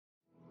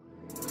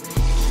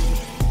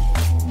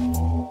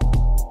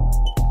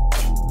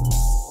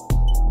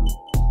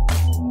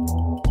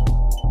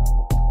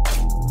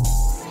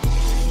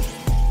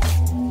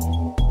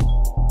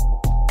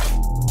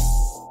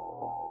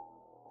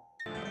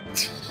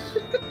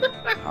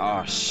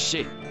Oh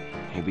shit.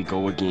 Here we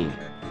go again.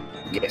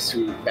 Guess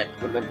who's back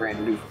with a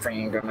brand new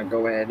friend? Gonna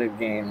go ahead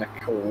again.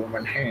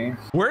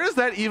 Where does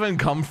that even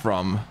come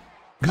from?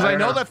 Because I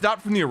know that's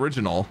not from the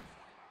original.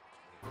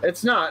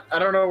 It's not. I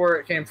don't know where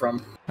it came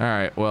from. All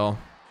right, well,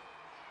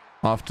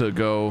 off to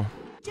go.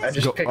 I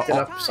just picked it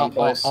up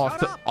someplace.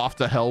 Off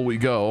to hell we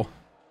go.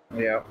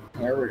 Yeah,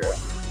 there we go.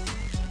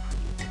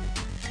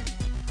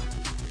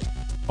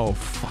 Oh,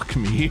 fuck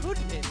me.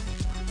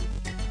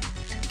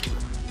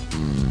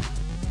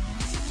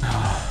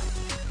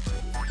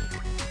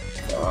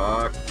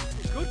 Fuck.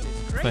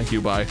 Thank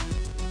you, bye.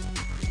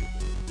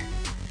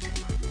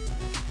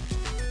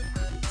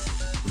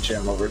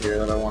 Gem over here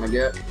that I want to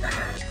get.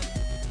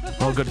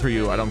 Well, good for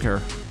you. I don't care.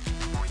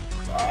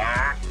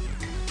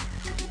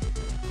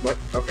 What?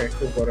 Okay,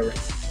 cool, whatever.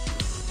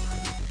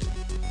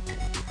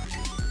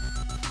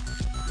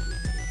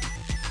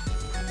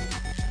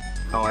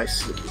 Oh, I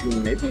see.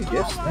 Maybe a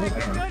gift.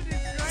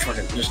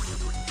 Fucking just.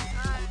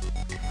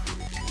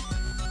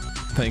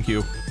 Thank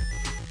you.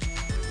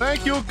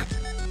 Thank you.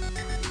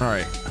 All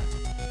right.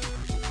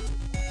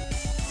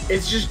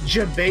 It's just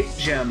debate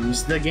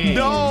gems, the game.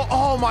 No!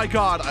 Oh my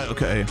god.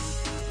 Okay.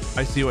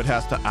 I see what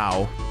has to.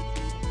 Ow.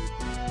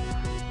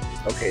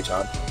 Okay,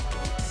 Todd.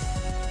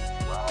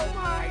 Oh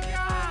my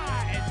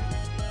god!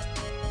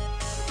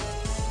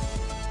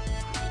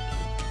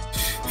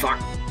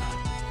 Fuck.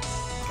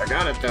 I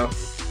got it though.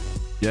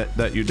 Yeah,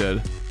 that you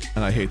did.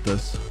 And I hate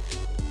this.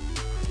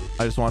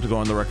 I just want to go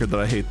on the record that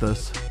I hate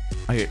this.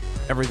 I hate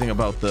everything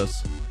about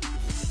this.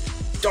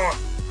 Dog.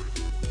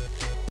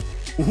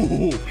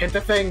 Ooh. Hit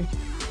the thing.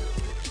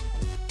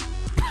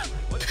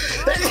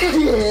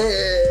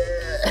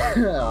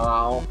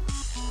 Oh.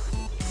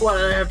 Why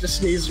did I have to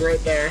sneeze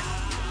right there?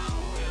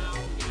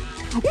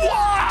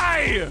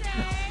 Why?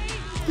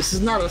 This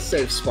is not a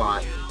safe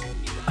spot.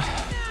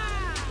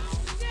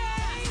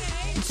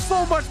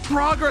 So much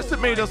progress it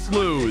made us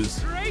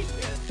lose. I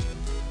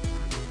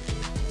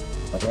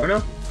don't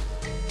know.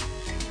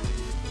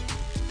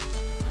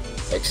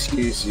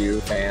 Excuse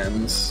you,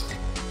 fans.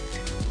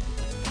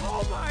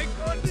 Oh my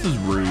goodness! This is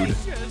rude.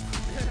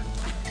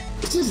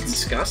 This is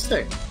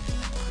disgusting.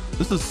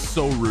 This is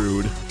so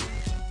rude.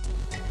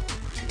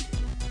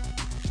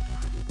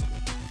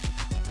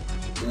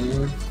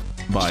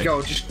 Bye. Just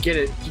go, just get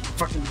it. Just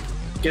fucking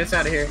get us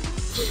out of here.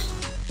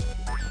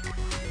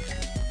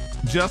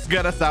 Just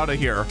get us out of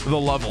here. The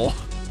level.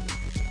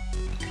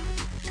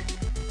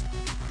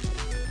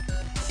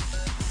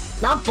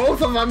 Not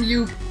both of them,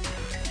 you.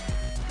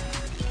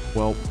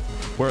 Well,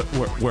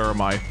 where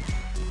am I?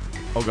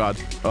 Oh god.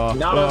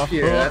 Not up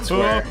here. That's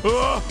where.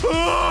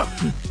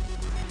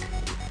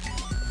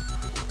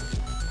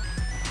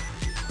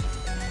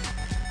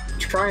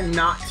 Try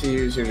not to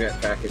use your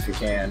jetpack if you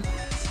can.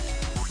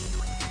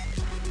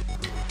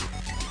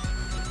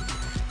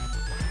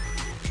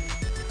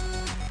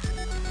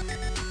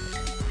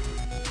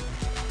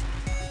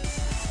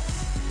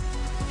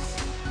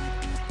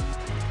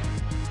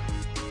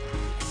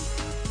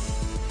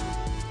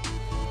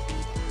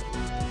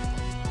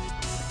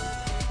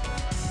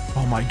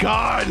 Oh my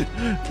god!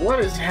 What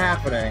is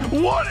happening?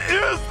 What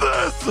is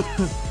this?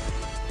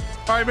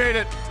 I made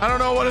it. I don't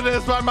know what it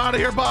is, but I'm out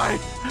of here. Bye.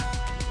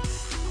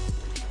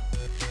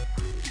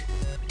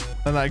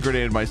 And I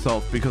grenaded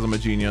myself because I'm a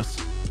genius.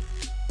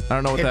 I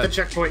don't know what Hit that. the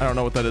checkpoint. I don't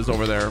know what that is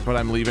over there, but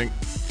I'm leaving.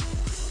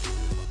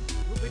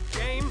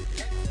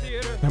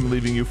 I'm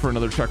leaving you for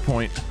another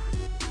checkpoint.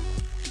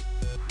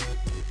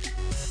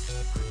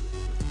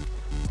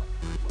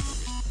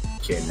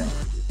 Okay, no.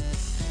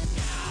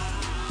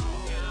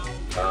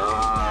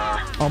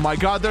 Oh my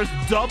god, there's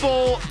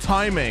double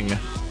timing.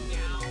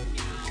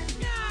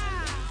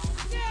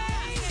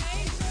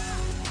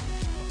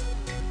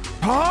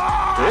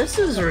 This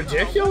is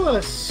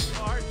ridiculous.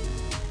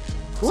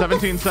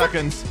 17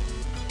 seconds.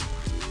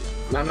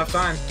 Not enough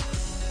time.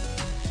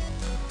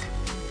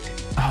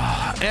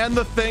 And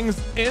the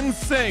thing's in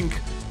sync.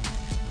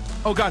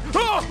 Oh god.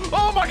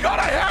 Oh my god,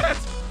 I had it.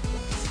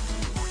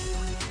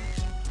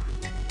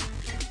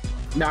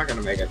 Not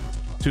gonna make it.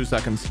 2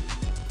 seconds.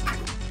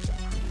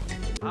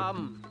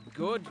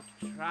 Good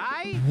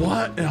try?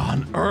 What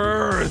on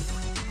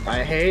earth?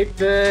 I hate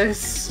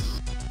this.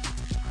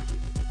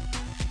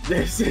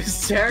 This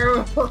is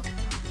terrible.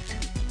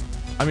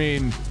 I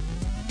mean,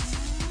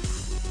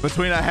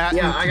 between a hat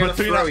Yeah, and, I gotta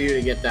throw you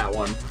to get that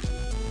one.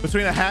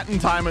 Between a hat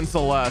and time and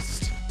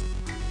Celeste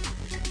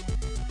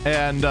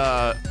and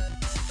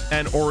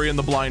Ori and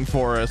the Blind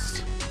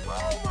Forest.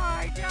 Oh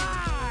my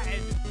god!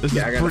 This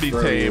Yeah, I is gotta pretty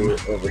throw tame. you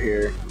over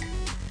here.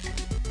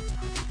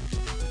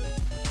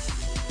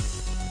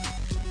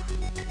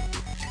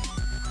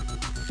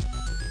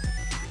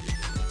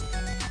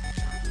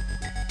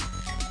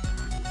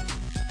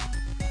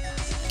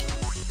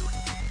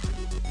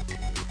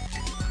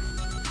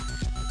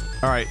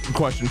 All right,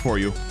 question for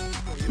you.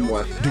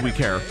 What? Do we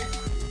care?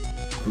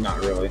 Not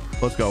really.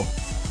 Let's go.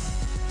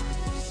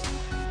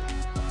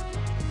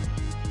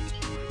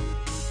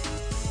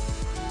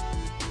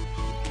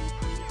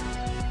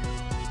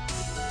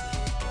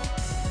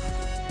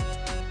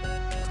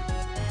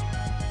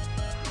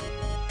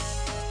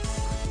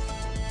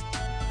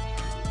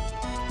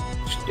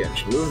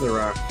 just move the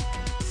rock.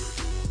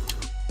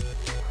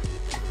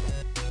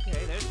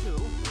 Okay, there's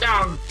two.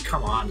 Oh,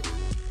 come on.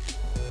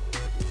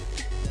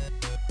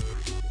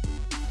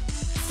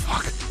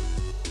 Fuck.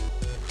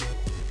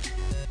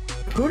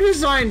 Who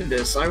designed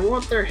this? I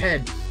want their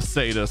head.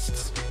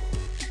 Sadists.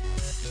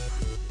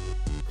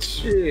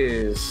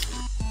 Jeez.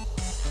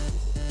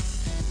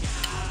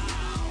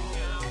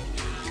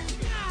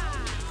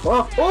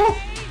 Oh, oh!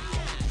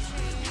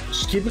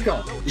 Just keep it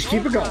going. Just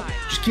keep it going.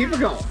 Just keep it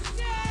going.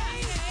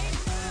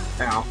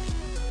 Ow.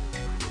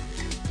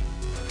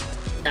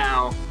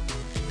 Ow.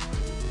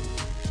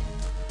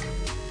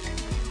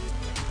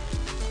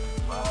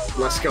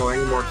 Less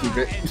going, more keep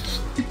it.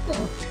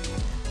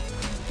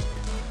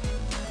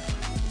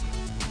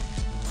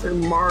 It's like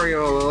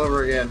Mario all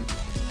over again.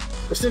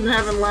 This didn't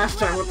happen last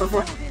time, what the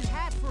fuck?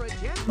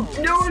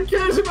 No one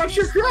cares about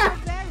your crap!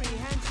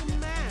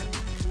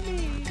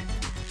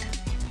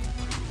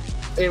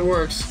 It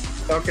works.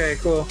 Okay,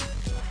 cool.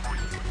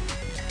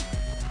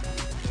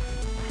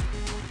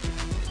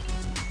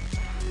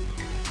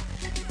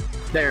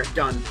 There,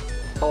 done.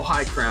 Oh,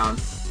 high crown.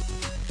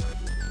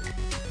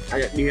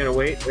 You gotta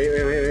wait. Wait.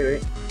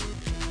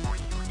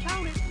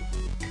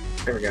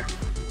 There we go.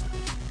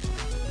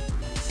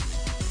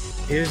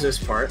 Here's this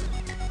part.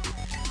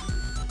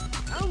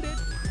 Found it.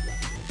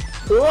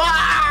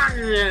 Ah!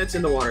 Yeah, it's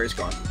in the water. It's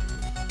gone.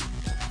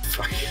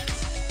 Fuck.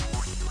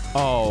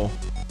 Oh,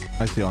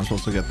 I feel I'm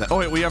supposed to get that. Oh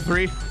wait, we have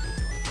 3.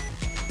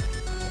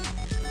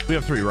 We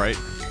have 3, right?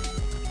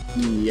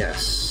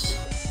 Yes.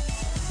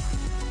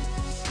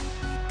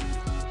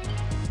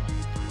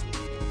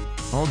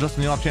 Well, just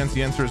in the off chance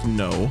the answer is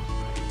no.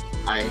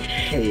 I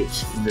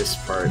hate this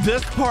part.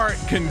 This part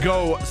can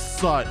go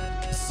suck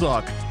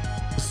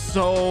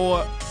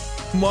so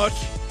much.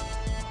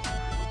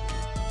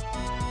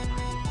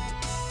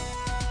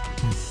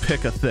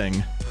 Pick a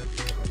thing.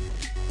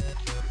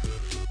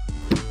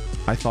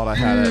 I thought I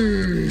had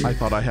it. I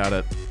thought I had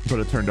it, but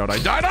it turned out I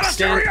died on a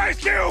cherry ice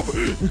cube.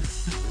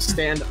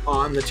 Stand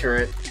on the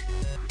turret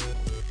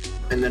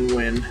and then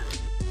win.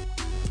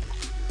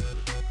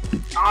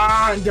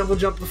 Ah, and double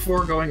jump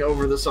before going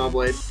over the saw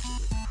blade.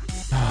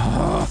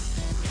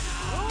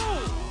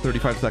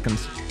 35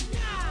 seconds.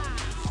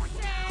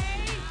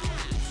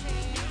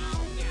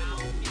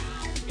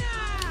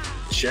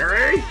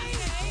 Cherry?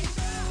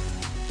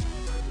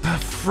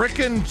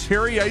 Frickin'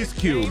 cherry ice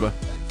cube.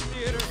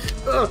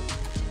 There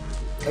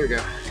we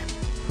go.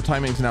 The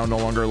timing's now no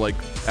longer like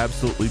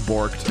absolutely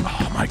borked.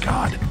 Oh my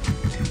god.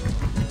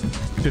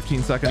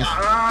 15 seconds.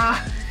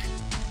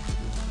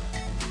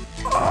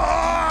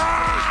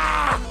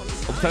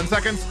 10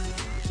 seconds.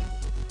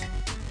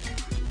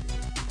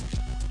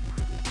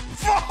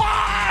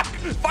 Fuck!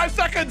 5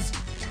 seconds.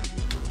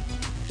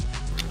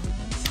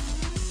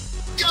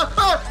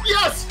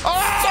 Yes!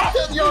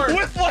 Second yard!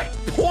 With like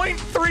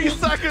 0.3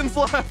 seconds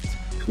left.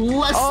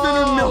 Less than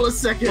a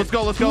millisecond. Let's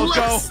go.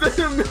 Less than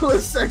a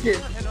millisecond.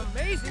 An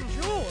amazing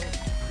jewel.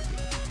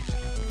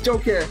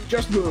 Don't care.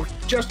 Just move.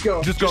 Just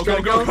go. Just go.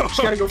 Just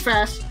gotta go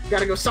fast.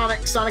 Gotta go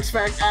Sonic. Sonic's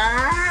fast.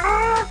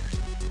 Ah!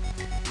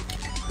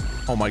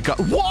 Oh my god.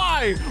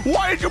 Why?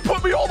 Why did you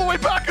put me all the way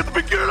back at the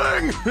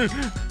beginning?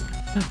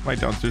 My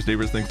downstairs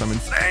neighbors thinks I'm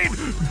insane.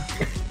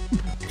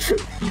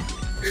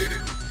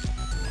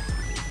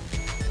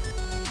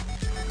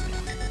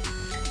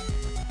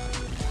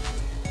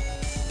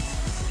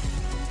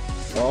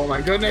 Oh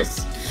my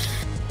goodness.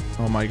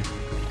 Oh my.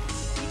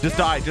 Just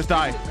die.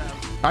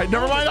 All right,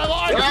 never mind. I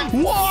lied.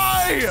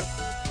 Why?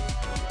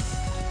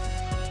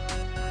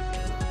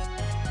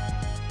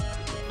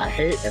 I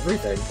hate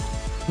everything.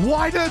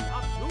 Why did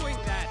I'm doing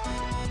that.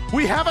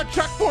 we have a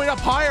checkpoint up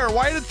higher?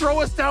 Why did it throw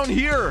us down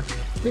here?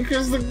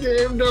 Because the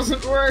game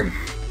doesn't work.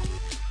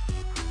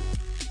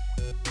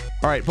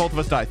 All right, both of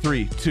us die.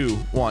 3, 2,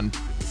 1.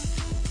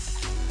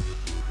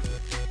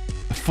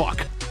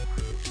 Fuck.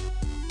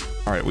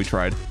 All right, we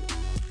tried.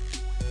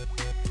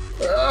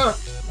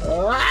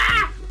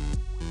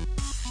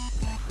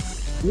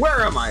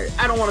 Where am I?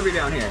 I don't want to be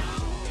down here.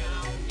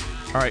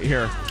 All right,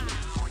 here.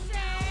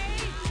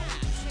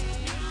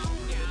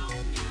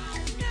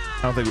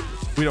 I don't think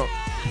we don't.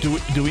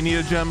 Do we need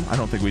a gem? I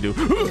don't think we do.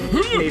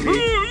 Maybe.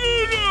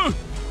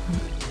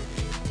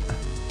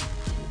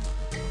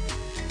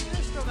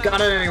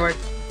 Got it anyway.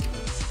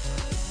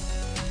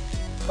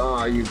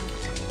 Oh, you.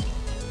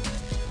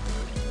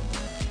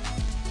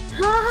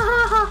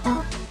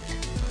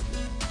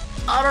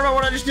 I don't know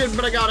what I just did,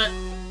 but I got it.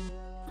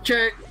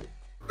 Okay,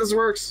 this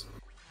works.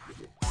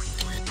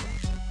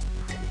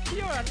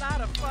 You're a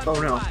lot of fun Oh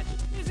to no. watch,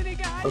 isn't he,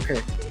 guys?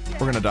 Okay.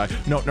 We're gonna die.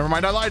 No, never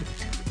mind. I lied.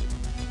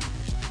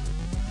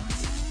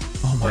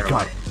 Oh my Where am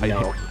god.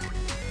 No.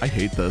 I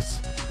hate this.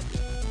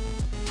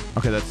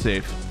 Okay, that's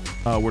safe.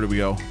 Where do we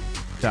go?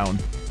 Down.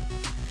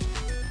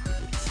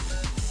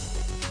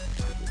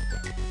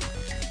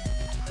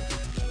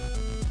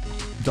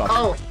 Duck.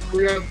 Oh,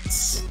 we have.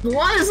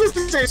 Why is this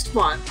the same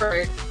spot?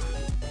 Right.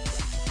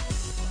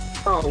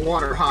 Oh,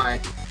 water high.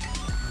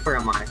 Where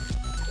am I?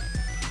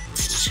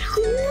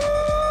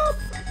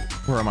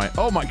 Where am I?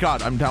 Oh my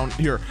god, I'm down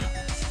here.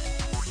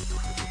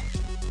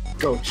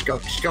 go, just go,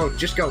 just go,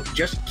 just go,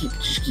 just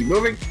keep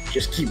moving,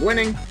 just keep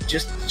winning,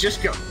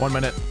 just go. 1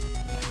 minute.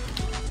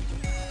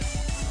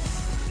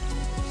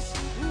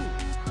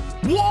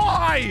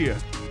 Why?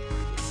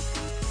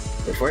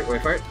 Wait for it,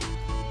 wait for it.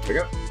 Here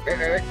we go.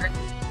 Wait.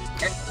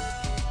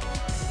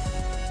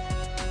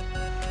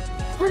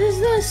 What is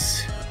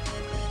this?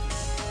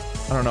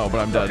 I don't know, but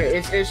I'm dead. Okay,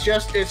 it's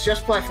just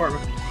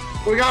platforming.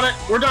 We got it.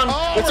 We're done.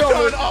 Oh, it's we're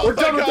over. done. Oh, we're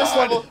done with thank this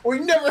God. level. We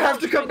never have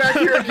to come back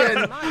here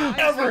again. My eyes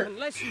Ever.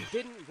 unless you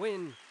didn't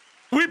win.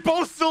 We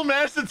both still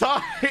managed to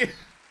tie.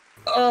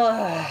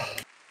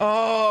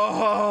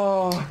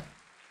 Oh.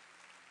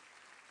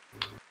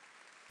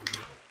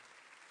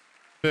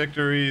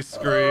 Victory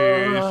screech.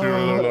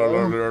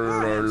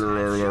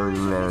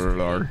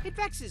 It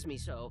vexes me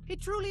so. It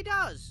truly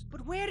does.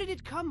 But where did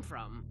it come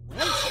from?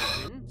 Well,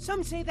 children,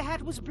 some say the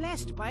hat was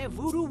blessed by a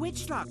voodoo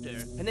witch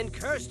doctor, and then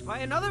cursed by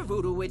another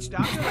voodoo witch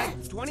doctor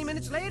like 20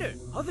 minutes later.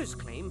 Others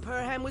claim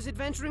Perham was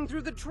adventuring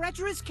through the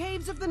treacherous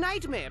caves of the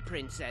Nightmare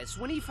Princess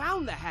when he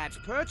found the hat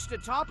perched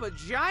atop a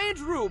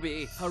giant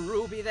ruby. A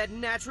ruby that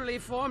naturally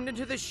formed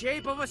into the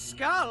shape of a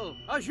skull.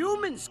 A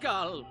human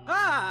skull.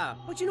 Ah!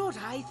 But you know what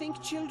I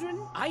think, children?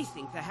 I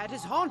think the hat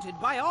is haunted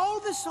by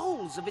all the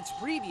souls of its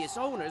previous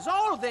owners,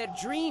 all their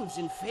dreams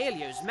and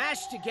failures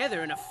mashed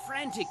together in a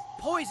frantic,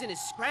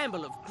 poisonous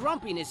scramble of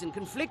grumpiness and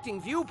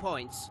conflicting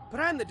viewpoints. But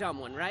I'm the dumb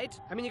one, right?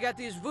 I mean, you got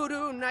these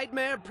voodoo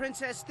nightmare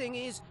princess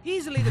thingies,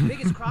 easily the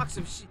biggest crocks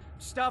of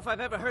stuff I've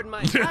ever heard in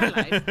my entire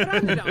life, but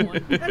I'm the dumb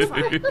one. That's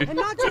fine. And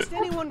not just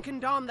anyone can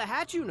don the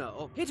hat, you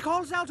know. It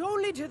calls out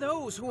only to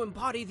those who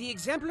embody the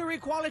exemplary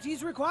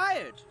qualities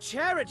required.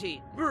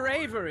 Charity,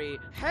 bravery,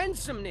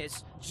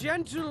 handsomeness,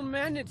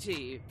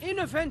 gentlemanity,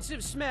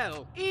 inoffensive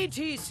smell,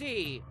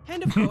 etc.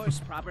 And of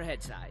course, proper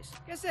head size.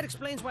 Guess that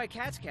explains why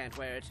cats can't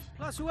wear it.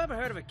 Plus, whoever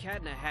heard of a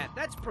cat in a hat?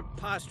 That's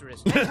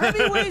preposterous. And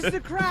heavy weighs the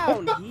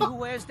crown. He who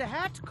wears the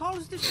hat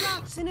calls the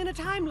shots, and in a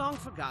time long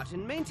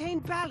forgotten,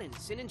 maintained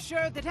balance and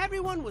ensured that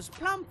everyone was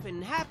plump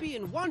and happy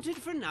and wanted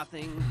for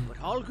nothing.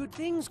 But all good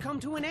things come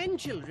to an end,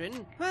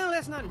 children. Well,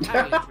 that's not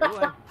entirely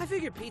true. I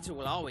figure pizza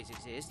will always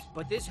exist.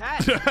 But this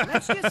hat,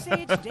 let's just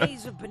say its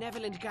days of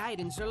benevolent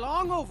guidance are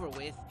long over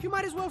with. You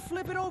might as well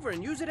flip it over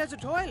and use it as a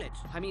toilet.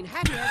 I mean,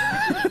 Hattie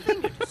has a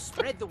finger to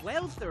spread the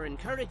wealth or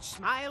encourage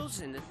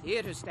smiles, and the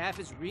theater staff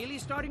is really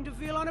starting to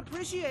feel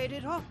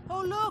unappreciated.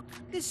 Oh look,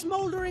 this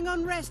smoldering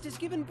unrest has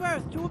given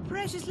birth to a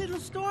precious little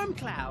storm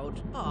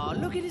cloud. Oh,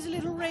 look at his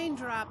little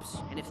raindrops.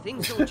 And if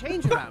things don't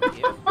change around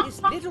here,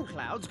 this little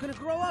cloud's gonna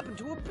grow up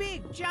into a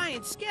big,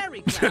 giant,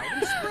 scary cloud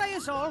and spray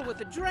us all with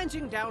a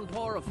drenching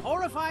downpour of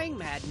horrifying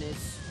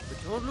madness.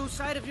 But don't lose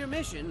sight of your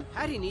mission.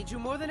 Hattie needs you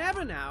more than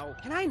ever now.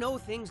 And I know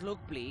things look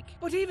bleak,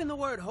 but even the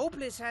word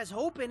hopeless has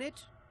hope in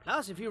it.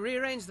 Plus, if you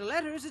rearrange the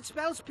letters, it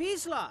spells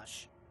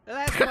peace-losh. The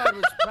last part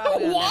was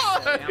probably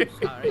unnecessary. I'm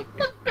sorry.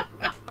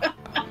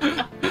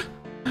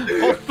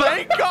 Well,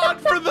 thank God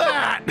for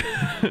that.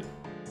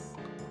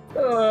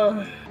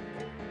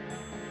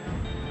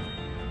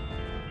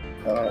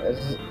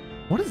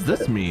 What does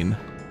this mean?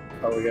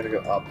 Oh, we gotta go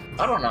up.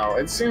 I don't know.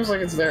 It seems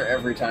like it's there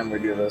every time we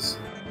do this.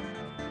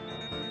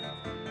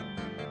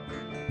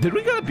 Did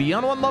we gotta be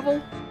on one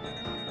level?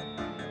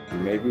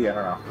 Maybe, I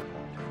don't know.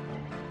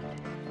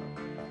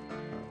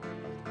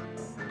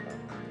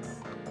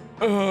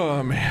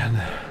 Oh man.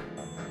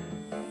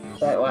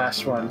 That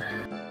last one.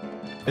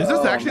 Is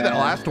this actually that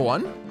last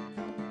one?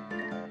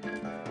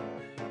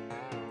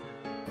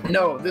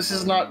 No, this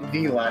is not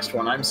the last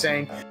one. I'm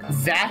saying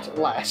that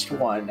last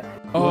one.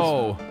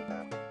 Oh.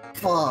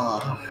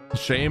 Fuck.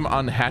 Shame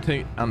on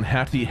Hattie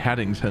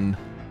Hattington.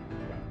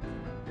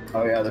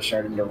 Oh yeah, they're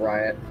starting to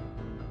riot.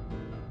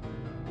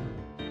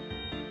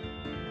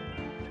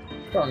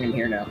 Going in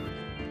here now.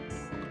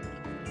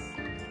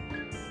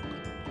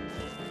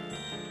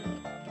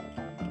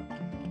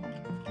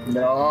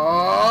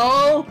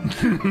 No!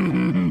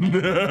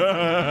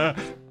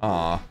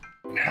 Aw.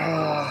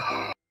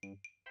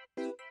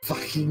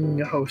 Fucking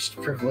host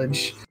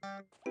privilege.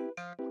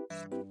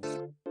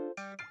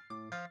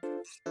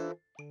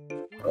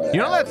 You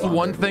know, that's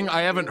one thing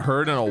I haven't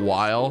heard in a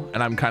while,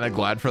 and I'm kind of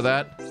glad for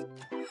that.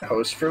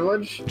 Host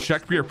privilege?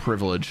 Check your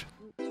privilege.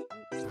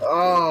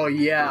 Oh,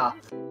 yeah.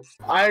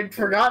 I'd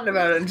forgotten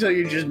about it until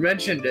you just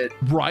mentioned it.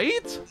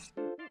 Right?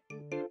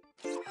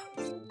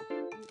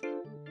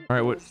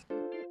 All right,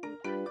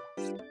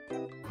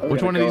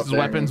 which one of these is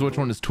weapons? Which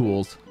one is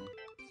tools?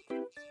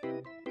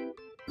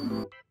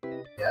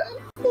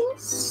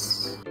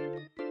 Yes.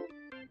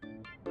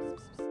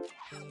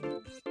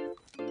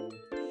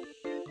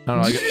 I don't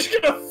know. Did you just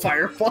get a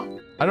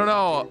fireball? I don't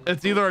know.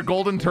 It's either a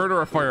golden turd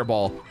or a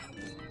fireball.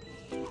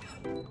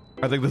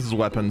 I think this is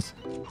weapons.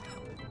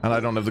 And I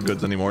don't have the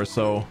goods anymore,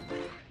 so...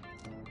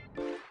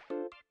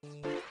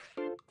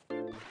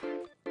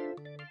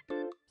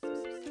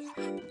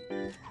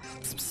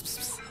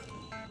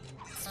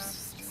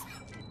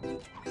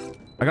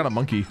 I got a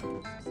monkey.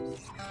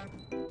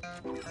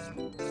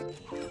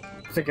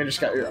 I think I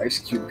just got your ice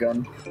cube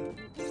gun.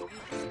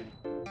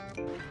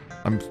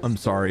 I'm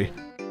sorry.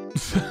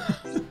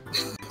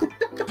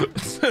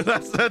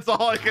 That's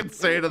all I can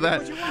say to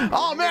that.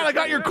 Oh man, I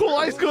got your cool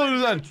ice glue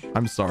then.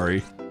 I'm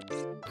sorry.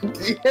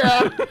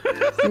 Yeah.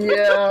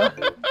 Yeah.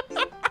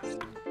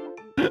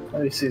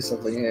 Let me see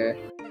something here.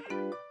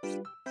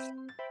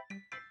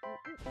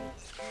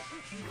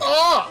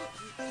 Oh!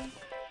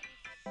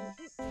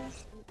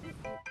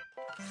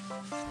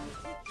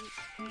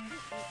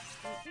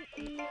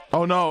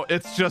 Oh no,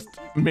 it's just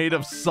made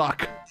of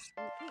suck.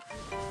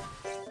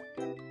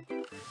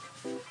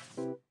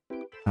 All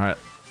right.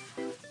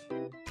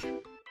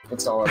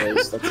 That's all it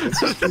is. That's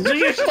just,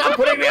 you stop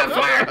putting me on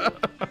fire!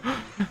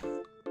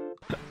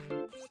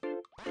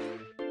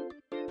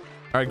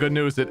 All right, good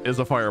news. It is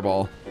a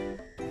fireball.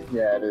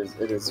 Yeah, it is.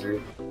 It is.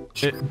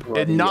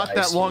 It not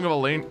that long of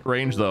a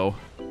range though.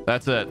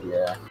 That's it.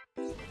 Yeah.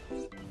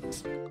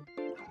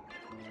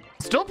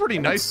 Still pretty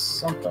nice.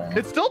 Something.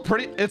 It's still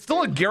pretty. It's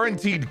still a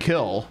guaranteed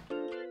kill.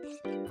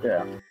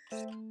 Yeah.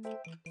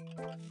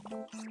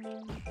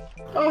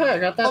 Oh yeah, I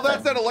got that. Oh,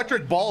 that's that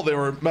electric ball they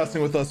were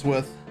messing with us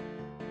with.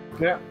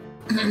 Yeah.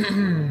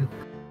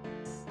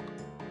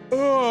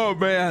 Oh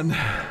man.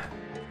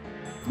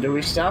 Do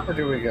we stop or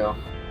do we go?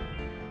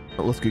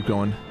 Let's keep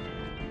going.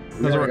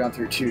 We've already gone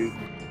through 2.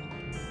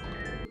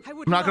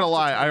 I'm not gonna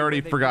lie, I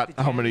already forgot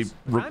how many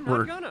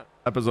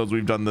episodes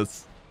we've done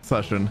this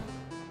session.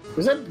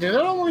 Did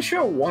that only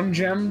show 1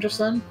 gem just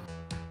then?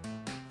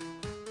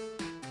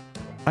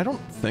 I don't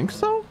think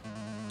so.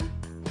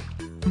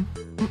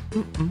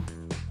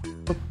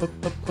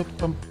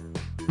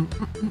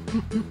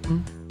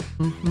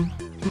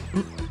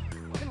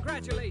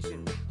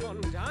 Congratulations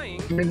on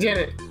dying. We did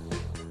it.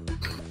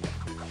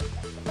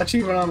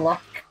 Achievement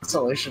unlocked.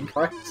 Consolation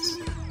prize.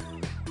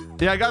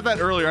 Yeah, I got that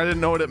earlier. I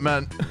didn't know what it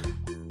meant.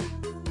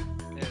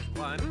 There's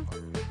 1.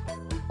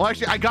 Well,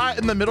 actually, I got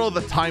it in the middle of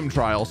the time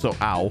trial, so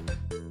ow.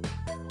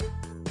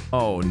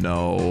 Oh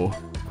no.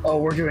 Oh,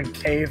 we're doing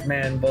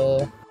caveman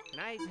bull. Can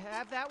I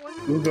have that one?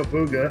 Booga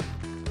booga.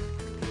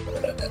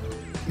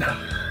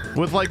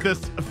 With like this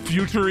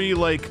futury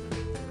like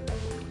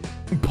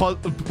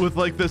with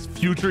like this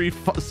futury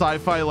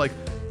sci-fi like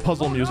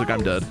puzzle music,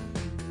 I'm dead.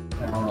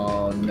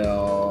 Oh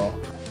no.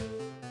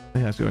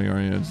 Yeah, it's going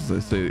on. As I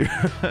say.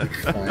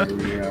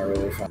 You're not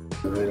really fine.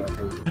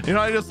 You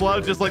know, I just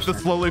love just like the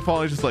slowly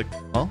falling. Just like,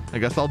 well, I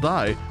guess I'll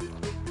die.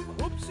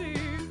 Whoopsie.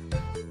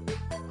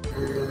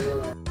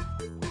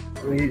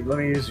 Let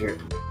me use your.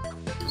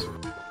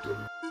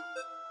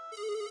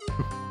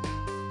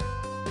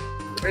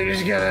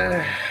 We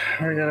gotta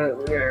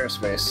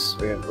aerospace.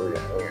 We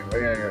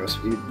gotta go.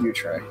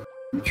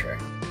 You try.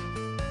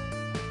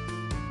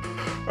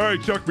 All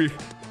right, chuck me.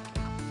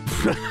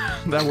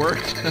 That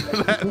worked.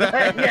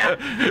 Yeah,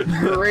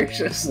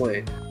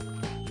 graciously.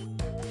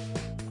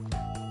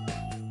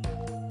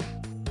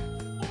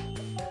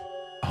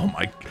 Oh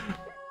my.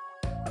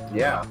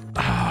 Yeah.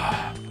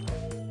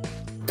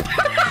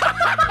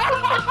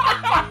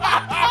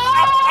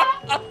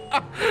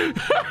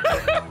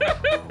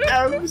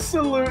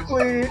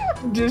 Absolutely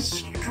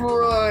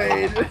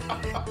destroyed.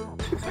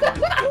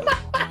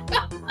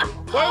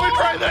 Why don't we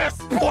try this?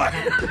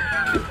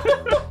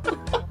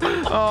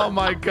 Oh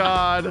my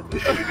god.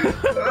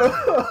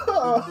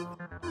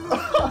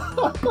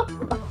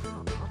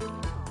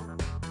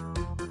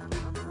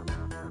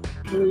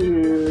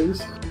 Jeez.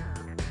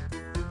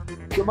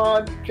 Come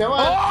on. Oh!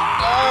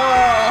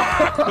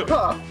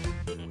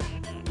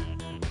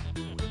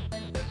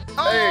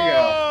 There you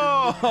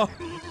go.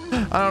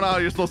 I don't know how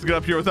you're supposed to get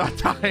up here without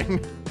dying.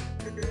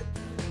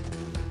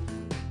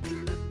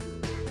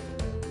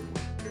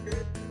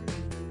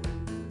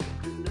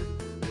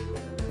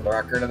 The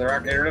rocker to the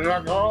rock.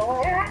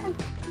 Oh!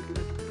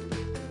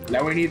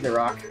 Now we need the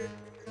rock.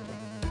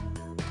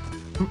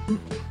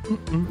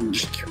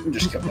 Just kill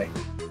me.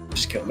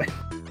 Just kill me.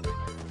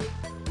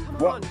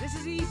 Come on, this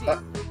is easy.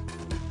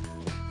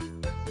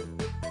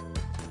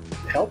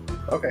 Help?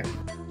 Okay.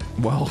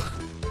 Well.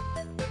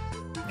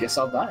 Guess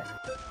I'll die.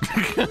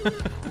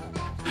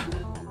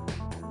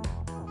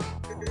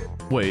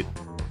 Wait.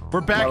 We're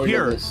back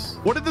here.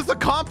 What did this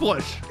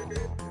accomplish?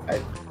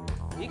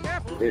 Be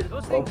careful. It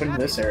opened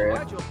this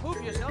area.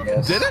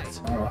 Yes. Did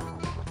it?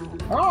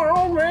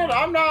 Oh man,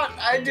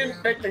 I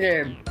didn't pick the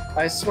game.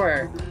 I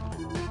swear.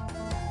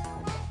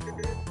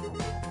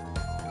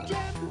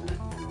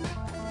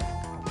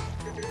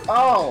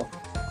 Oh,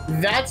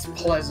 that's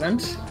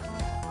pleasant.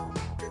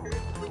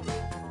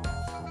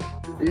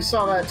 You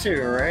saw that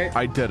too, right?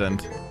 I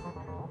didn't.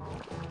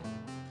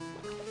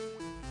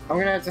 I'm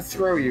gonna have to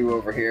throw you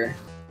over here.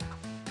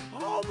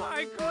 Oh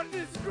my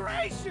goodness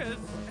gracious!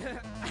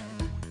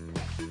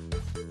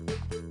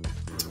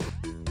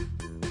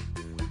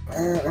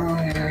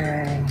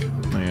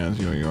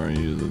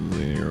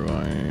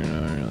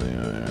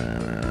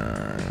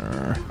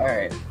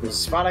 Alright, there's a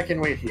spot I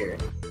can wait here.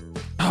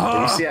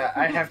 You see,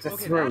 I have to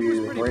throw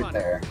you right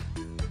there.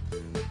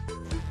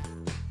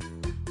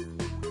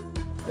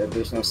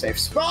 There's no safe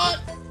spot!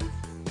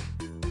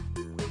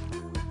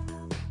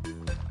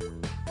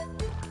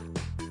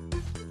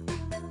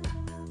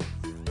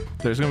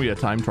 There's gonna be a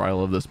time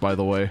trial of this, by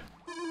the way.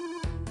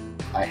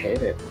 I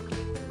hate it.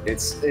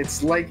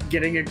 It's like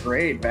getting a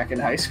grade back in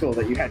high school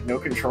that you had no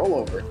control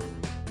over.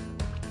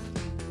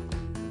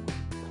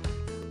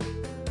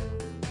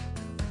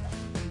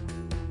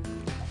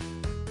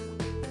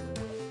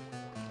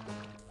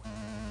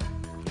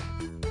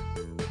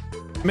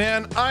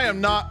 Man, I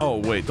am not. Oh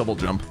wait, double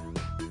jump.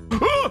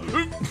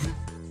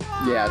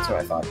 Yeah, that's what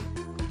I thought.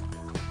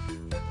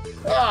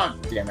 Oh,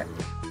 damn it.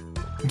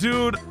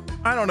 Dude,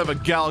 I don't have a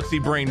galaxy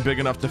brain big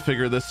enough to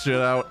figure this shit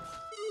out.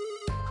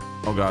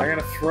 Oh god. I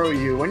gotta throw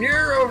you when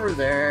you're over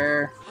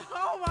there.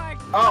 Oh my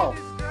god.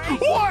 Oh.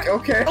 What?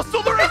 Okay. Oh,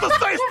 so there is a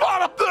safe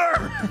spot up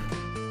there!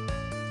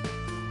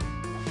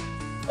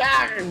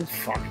 Ah,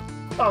 fuck.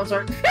 Oh,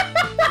 sorry.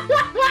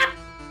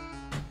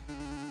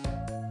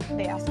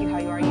 They ask you how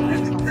you are, you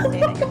just have to say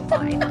that you're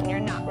fine when you're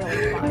not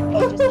really fine.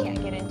 You just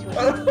can't get into it.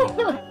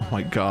 Oh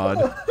my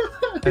god.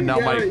 And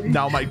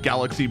now my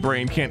galaxy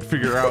brain can't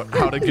figure out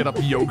how to get up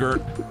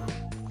yogurt.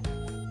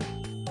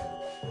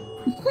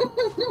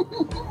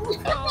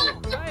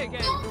 Oh, try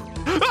again.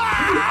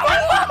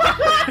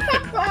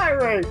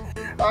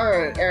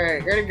 Alright,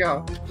 ready to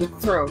go. Just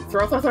throw.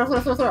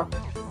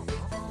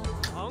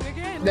 Wrong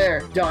again.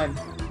 There, done.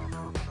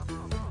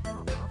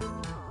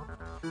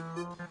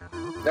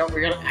 No,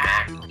 we gotta.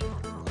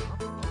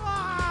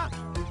 Ah!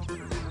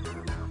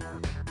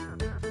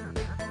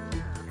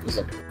 There's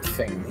a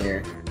thing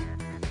here.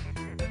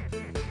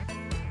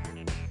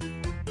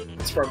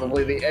 It's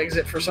probably the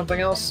exit for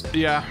something else.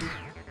 Yeah.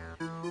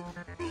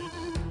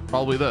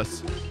 Probably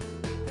this.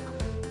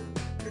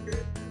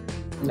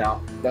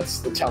 No, that's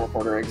the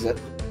teleporter exit.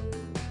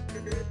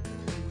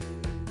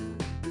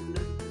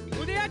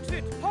 To the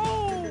exit.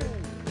 Oh!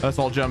 That's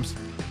all gems.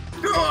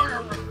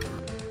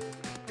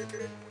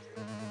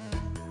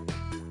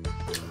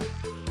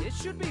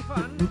 This should be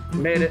fun.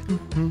 Made it.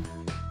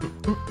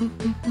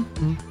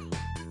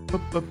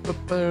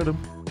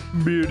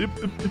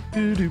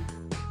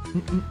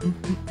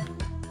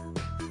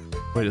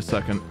 Wait a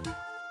second.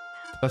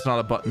 That's not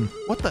a button.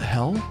 What the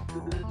hell?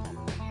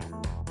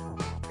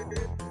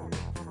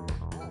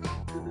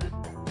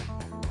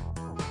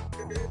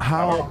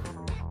 How?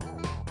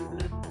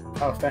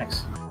 Oh,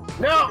 thanks.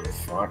 No!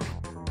 Fuck.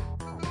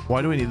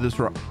 Why do we need this?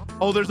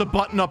 Oh, there's a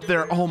button up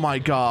there. Oh my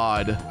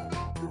god.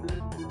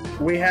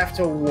 We have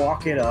to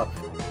walk it up.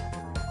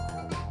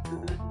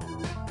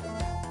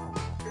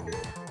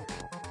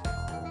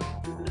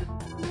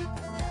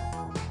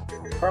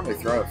 Probably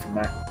throw it from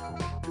there.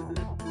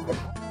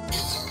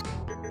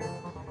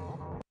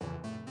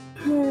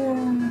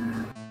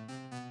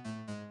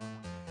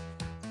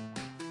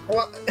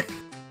 What?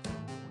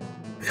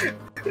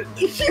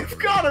 You've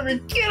gotta be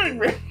kidding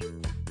me!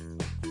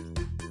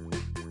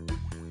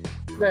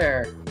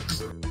 There.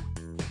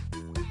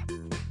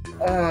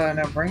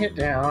 Now bring it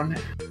down.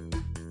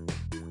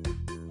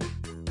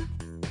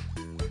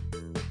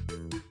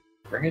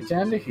 Bring it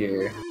down to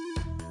here.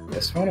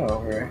 This one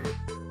over.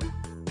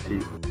 You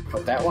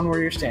put that one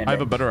where you're standing. I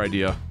have a better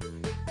idea.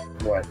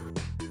 What?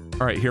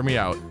 All right, hear me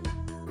out.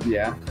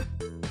 Yeah.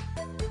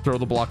 Throw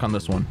the block on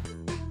this one.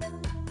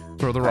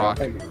 Throw the rock.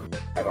 I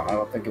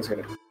don't think it's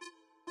gonna.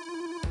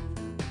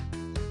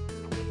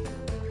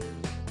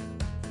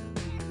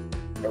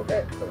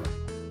 Okay.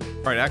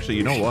 All right, actually,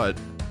 you know what?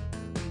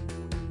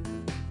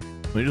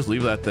 Let me just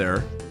leave that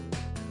there.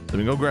 Let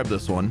me go grab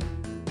this one.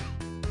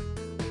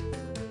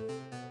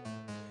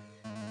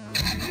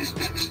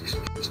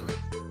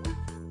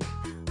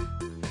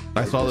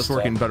 I saw this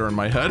working better in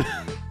my head.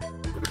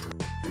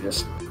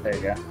 There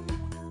you go.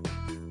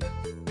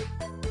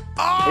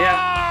 Oh!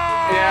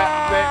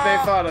 Yeah, they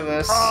thought of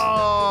this.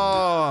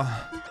 Oh!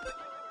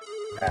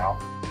 Ow.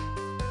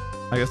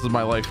 I guess this is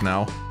my life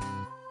now.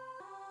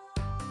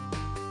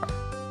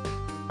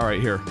 All right,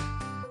 here.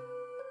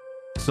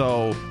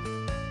 So,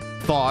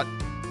 thought.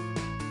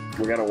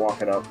 We gotta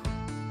walk it up.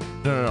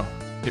 No.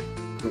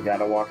 We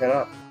gotta walk it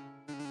up.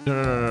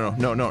 No.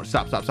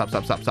 Stop.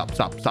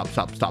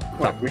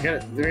 Wait, we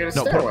gotta No,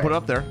 stairway. put it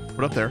up there.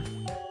 Put it up there.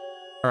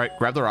 All right,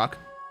 grab the rock.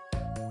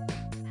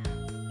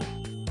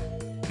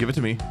 Give it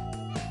to me.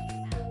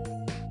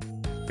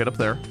 Get up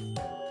there.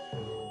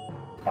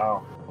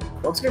 Oh.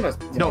 What's gonna...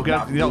 No, get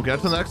up to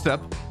the next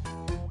step.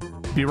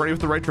 Be ready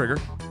with the right trigger.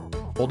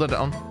 Hold it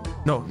down.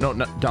 No,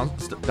 down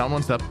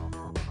one step.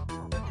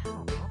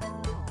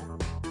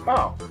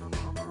 Oh.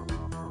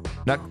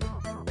 Next.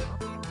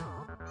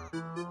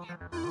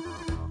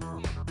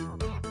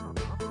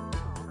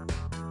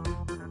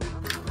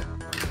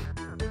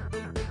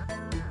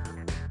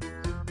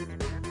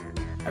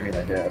 I mean,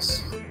 I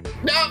guess.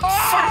 No!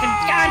 Fucking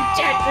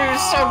goddamn! We were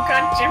so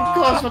goddamn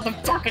close with the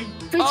fucking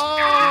bitch!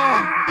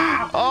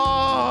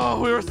 Oh,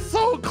 we were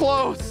so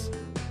close.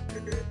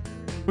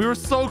 We were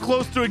so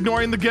close to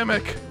ignoring the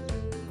gimmick.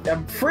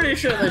 I'm pretty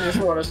sure they just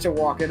want us to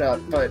walk it up,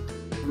 but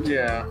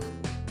yeah.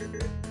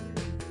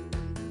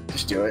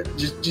 Just do it.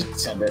 Just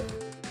send it.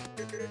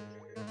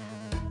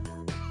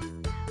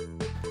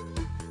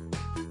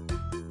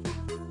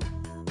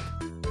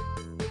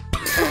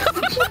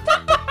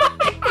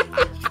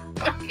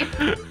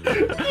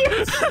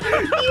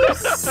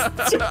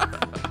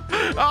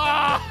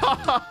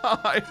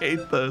 I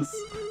hate this.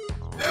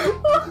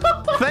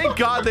 Thank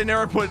God they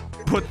never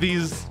put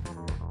these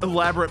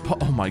elaborate.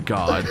 Oh my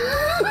God.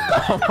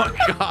 Oh my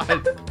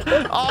God.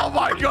 Oh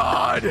my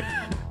God.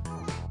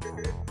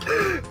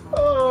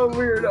 Oh,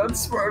 we're not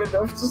smart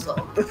enough to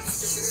solve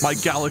this. My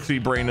galaxy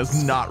brain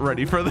is not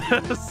ready for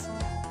this.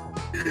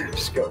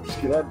 Just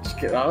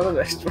get out of the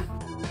next one.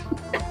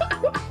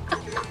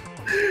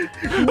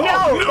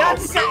 No, Oh, that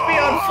set me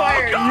on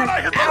fire. Oh God,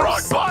 I hit the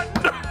wrong button.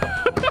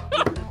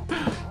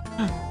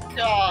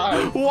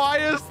 God. Why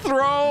is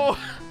throw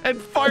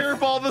and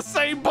fireball the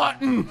same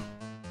button?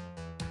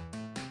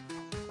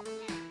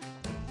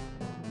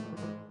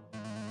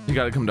 You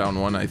gotta come down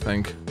one, I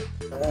think.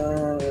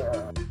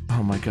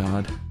 Oh my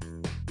God.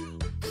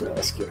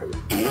 Let's get her.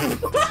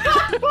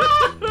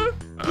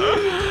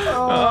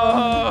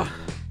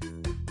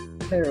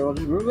 Here, we'll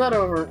just move that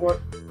over. What?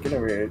 Get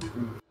over here.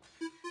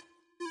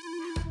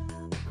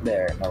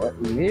 There. Now let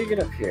me get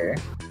up here.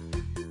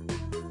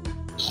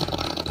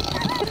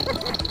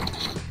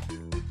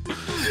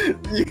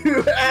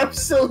 You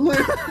absolute.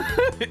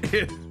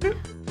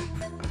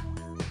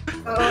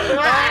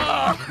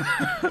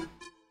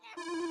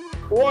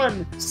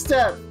 One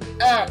step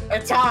at a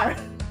time.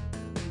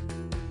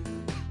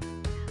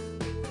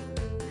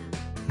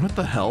 What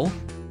the hell?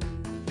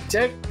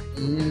 Take.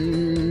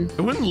 It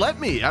wouldn't let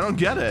me. I don't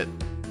get it.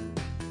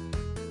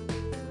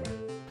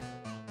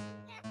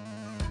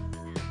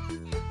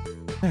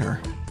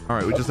 There. All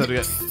right, we just had to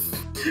get.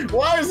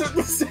 Why is it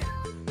the same?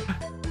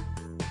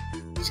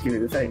 Just give me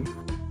the thing.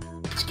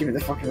 Just give me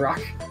the fucking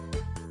rock.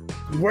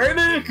 Where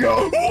did it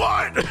go?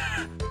 What?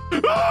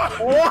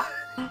 What?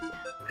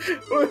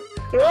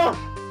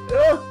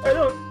 I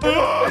don't.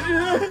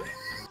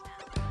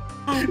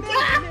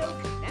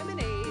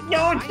 No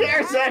one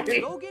cares,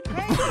 Eddie. Go get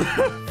paid.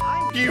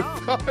 I'm You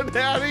dumb. fun,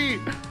 Daddy.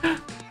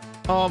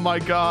 Oh my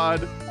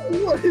God.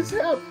 What is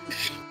happening?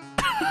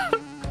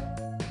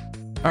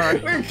 All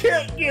right. We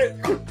can't get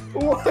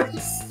one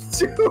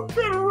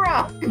stupid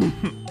rock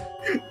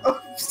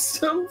of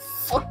some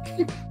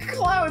fucking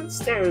clown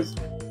stairs.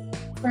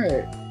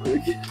 Alright.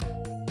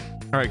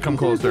 All right, come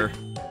closer.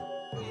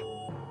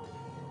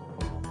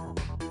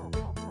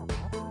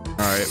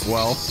 All right,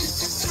 well,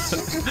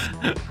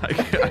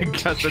 I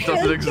guess it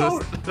doesn't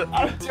exist.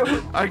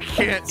 I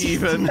can't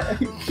even. I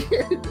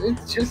can't.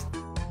 It's just.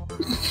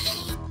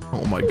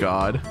 Oh my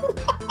God.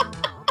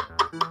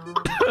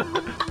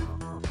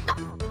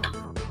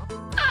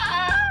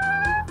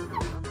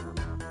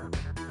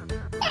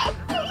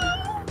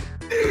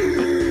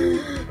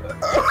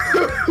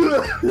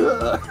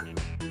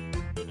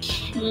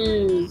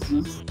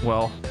 Jesus.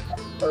 Well,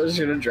 I was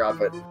gonna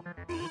drop it.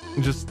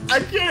 just. I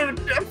can't.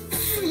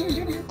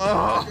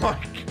 Oh my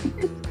God.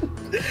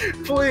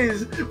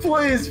 Please,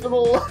 please, for the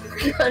love of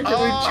God, can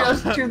we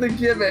just do the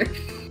gimmick?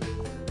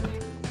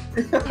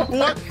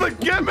 What's the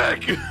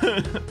gimmick?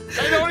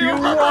 I don't even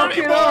remember walk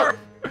it anymore. up.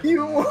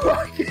 You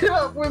walk it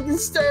up with the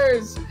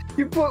stairs.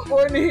 You put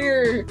one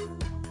here.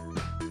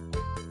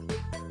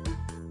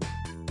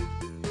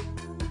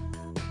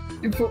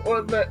 You put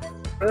one that.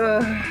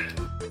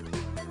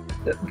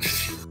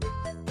 This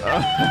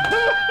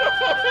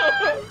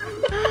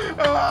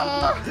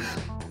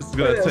is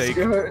gonna take.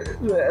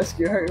 Ask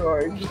you how you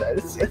are.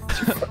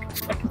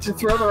 Just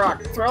throw the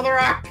rock. Throw the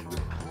rock.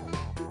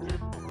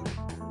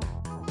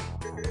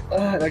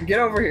 Now get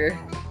over here.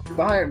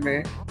 Behind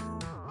me.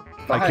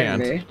 I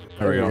can't. Me.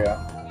 There we go.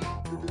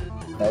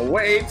 Now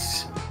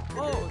wait.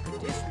 Oh, the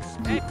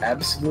disrespect. You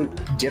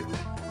absolute dip.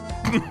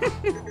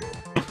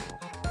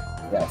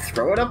 Now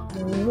throw it up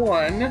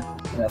one.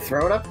 Now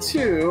throw it up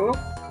two.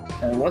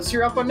 And once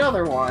you're up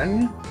another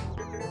one.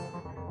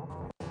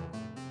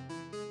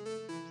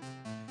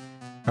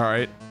 All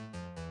right.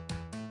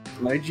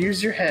 Might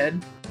use your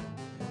head.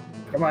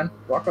 Come on,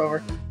 walk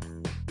over.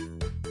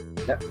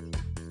 Yep.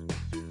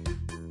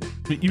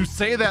 You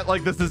say that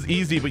like this is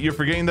easy, but you're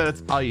forgetting that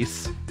it's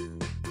ice.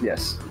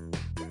 Yes.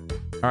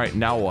 All right,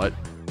 now what?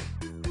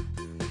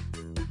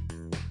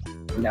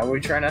 Now we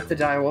try not to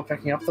die while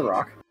picking up the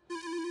rock.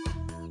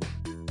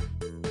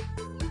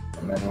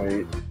 And then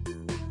we...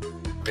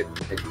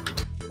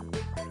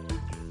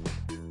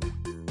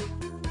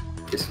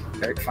 Just,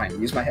 alright,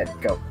 fine, use my head,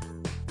 go.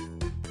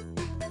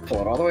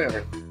 Pull it all the way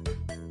over.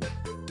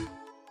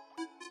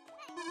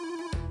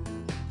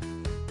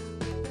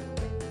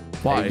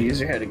 Why? Use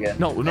your head again.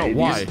 No,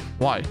 why?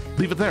 Why?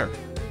 Leave it there.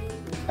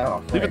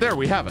 Oh, Leave it there,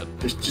 we have it.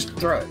 Just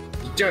throw it.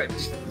 Just do it.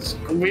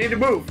 We need to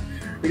move.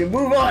 We need to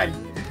move on.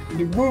 We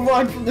need to move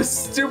on from this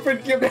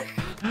stupid gimmick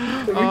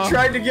that we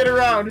tried to get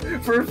around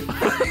for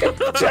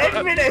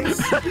 10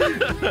 minutes.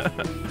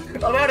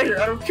 I'm out of here.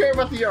 I don't care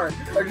about the yarn.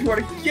 I just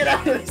want to get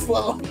out of this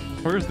level.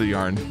 Where's the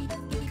yarn?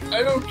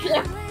 I don't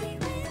care.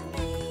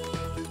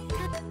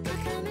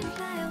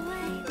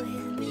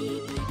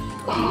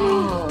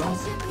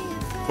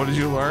 What did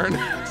you learn?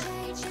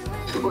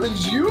 What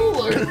did you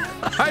learn?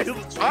 I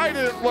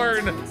didn't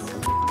learn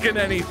f***ing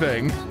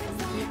anything.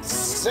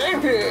 Same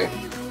here.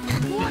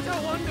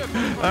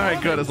 All right,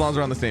 good. As long as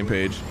we're on the same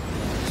page.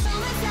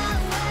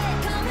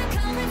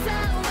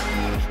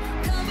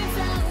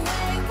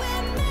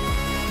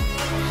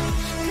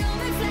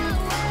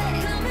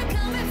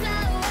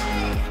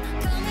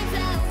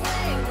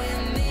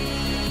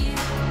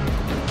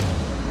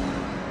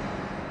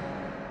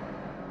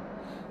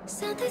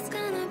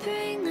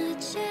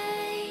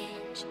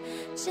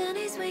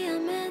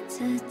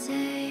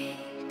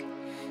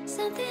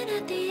 something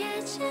at the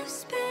edge of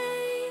space.